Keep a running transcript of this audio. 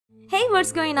Hey,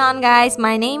 what's going on guys?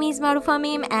 My name is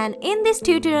Marufamim and in this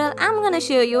tutorial I'm gonna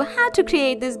show you how to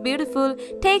create this beautiful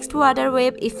text water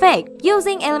wave effect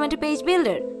using Elementor Page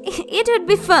Builder. It would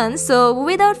be fun, so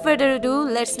without further ado,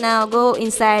 let's now go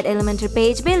inside Elementor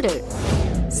Page Builder.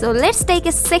 So let's take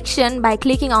a section by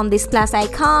clicking on this plus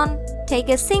icon. Take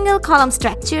a single column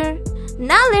structure.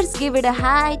 Now let's give it a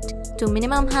height to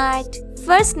minimum height.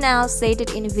 First now set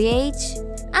it in VH.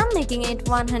 I'm making it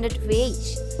 100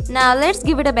 VH. Now let's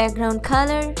give it a background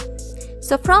color.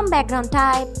 So from background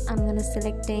type, I'm gonna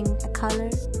selecting a color.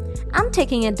 I'm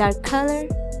taking a dark color.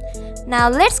 Now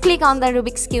let's click on the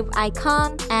Rubik's Cube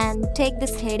icon and take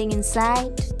this heading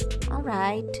inside.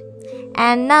 Alright.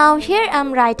 And now here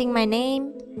I'm writing my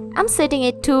name. I'm setting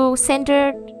it to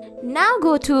centered. Now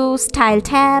go to Style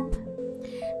tab.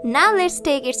 Now let's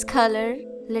take its color.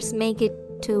 Let's make it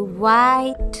to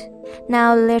white.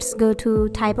 Now let's go to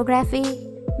typography.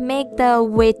 Make the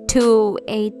weight to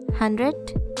 800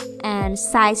 and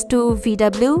size to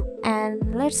VW,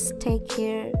 and let's take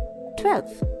here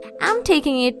 12. I'm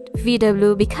taking it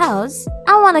VW because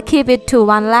I want to keep it to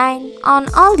one line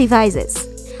on all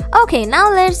devices. Okay,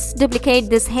 now let's duplicate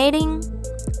this heading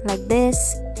like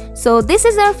this. So this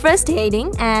is our first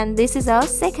heading and this is our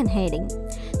second heading.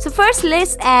 So first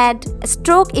let's add a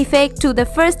stroke effect to the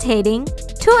first heading.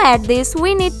 To add this,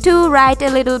 we need to write a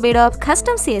little bit of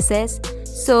custom CSS.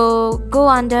 So go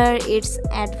under its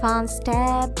Advanced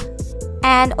tab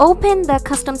and open the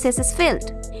Custom CSS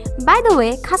field. By the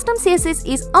way, Custom CSS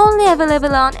is only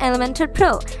available on Elementor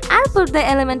Pro. I'll put the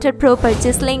Elementor Pro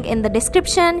purchase link in the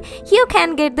description. You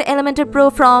can get the Elementor Pro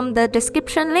from the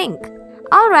description link.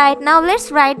 Alright, now let's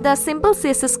write the simple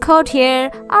CSS code here,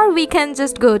 or we can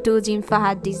just go to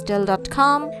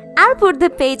fahaddigital.com. I'll put the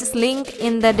page's link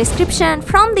in the description.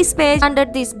 From this page, under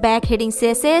this back heading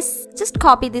CSS, just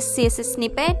copy this CSS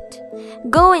snippet.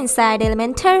 Go inside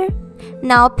Elementor.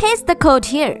 Now paste the code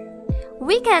here.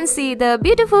 We can see the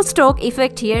beautiful stroke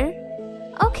effect here.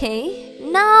 Okay,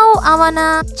 now I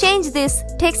wanna change this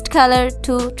text color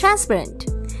to transparent.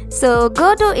 So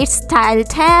go to its Style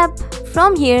tab.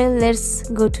 From here, let's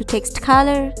go to text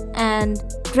color and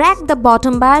drag the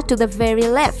bottom bar to the very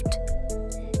left.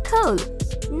 Cool.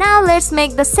 Now let's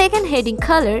make the second heading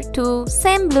color to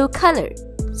same blue color.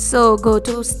 So go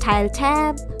to Style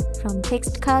tab, from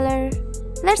text color.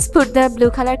 Let's put the blue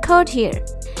color code here.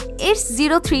 It's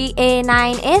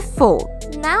 03A9F4.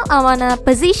 Now I wanna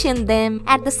position them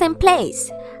at the same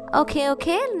place.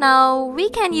 Okay, now we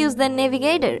can use the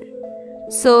navigator.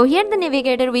 So here the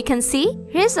navigator we can see,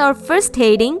 here's our first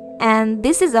heading and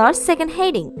this is our second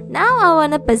heading. Now I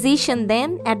wanna position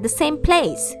them at the same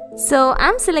place. So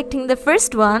I'm selecting the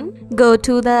first one, go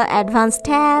to the Advanced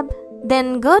tab,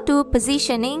 then go to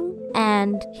Positioning,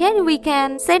 and here we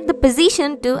can set the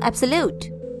position to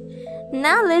absolute.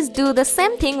 Now let's do the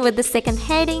same thing with the second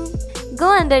heading, go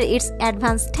under its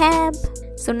Advanced tab.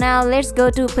 So now let's go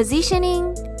to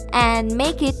Positioning and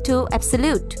make it to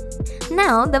absolute.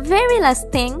 Now the very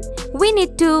last thing, we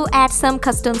need to add some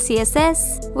custom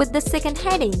CSS with the second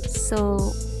heading.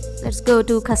 So let's go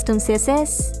to Custom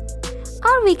CSS,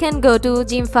 or we can go to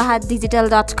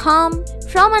fahaddigital.com.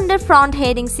 From under front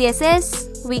heading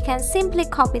CSS, we can simply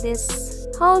copy this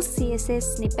whole CSS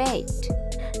snippet.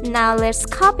 Now let's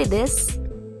copy this,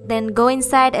 then go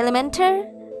inside Elementor.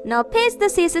 Now paste the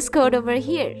CSS code over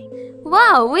here.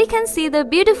 Wow, we can see the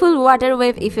beautiful water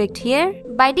wave effect here.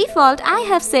 By default, I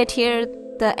have set here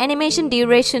the animation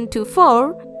duration to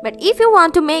 4. But if you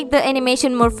want to make the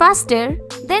animation more faster,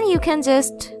 then you can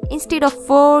just, instead of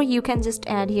 4, you can just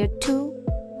add here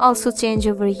 2. Also change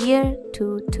over here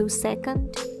to 2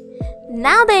 seconds.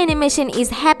 Now the animation is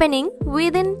happening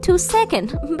within 2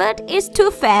 seconds, but it's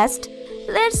too fast.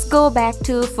 Let's go back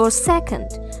to 4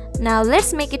 seconds. Now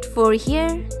let's make it 4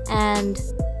 here and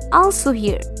also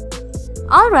here.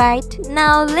 Alright,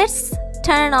 now let's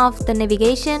turn off the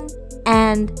navigation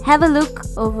and have a look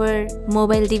over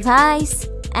mobile device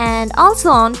and also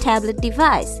on tablet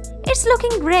device. It's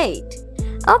looking great.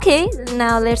 Okay,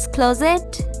 now let's close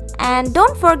it and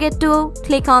don't forget to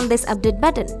click on this update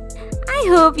button. I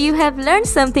hope you have learned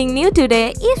something new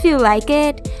today. If you like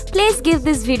it, please give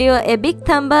this video a big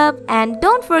thumb up and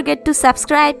don't forget to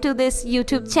subscribe to this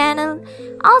YouTube channel.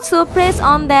 Also press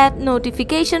on that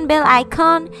notification bell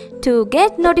icon to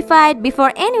get notified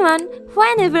before anyone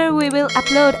whenever we will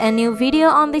upload a new video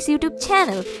on this YouTube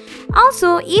channel.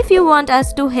 Also, if you want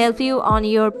us to help you on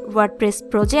your WordPress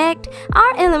project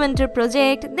or Elementor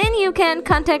project, then you can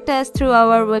contact us through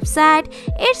our website.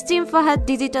 It's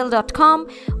fahaddigital.com.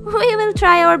 We will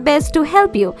try our best to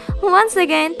help you. Once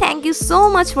again, thank you so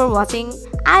much for watching.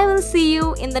 I will see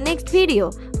you in the next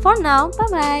video. For now, bye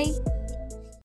bye.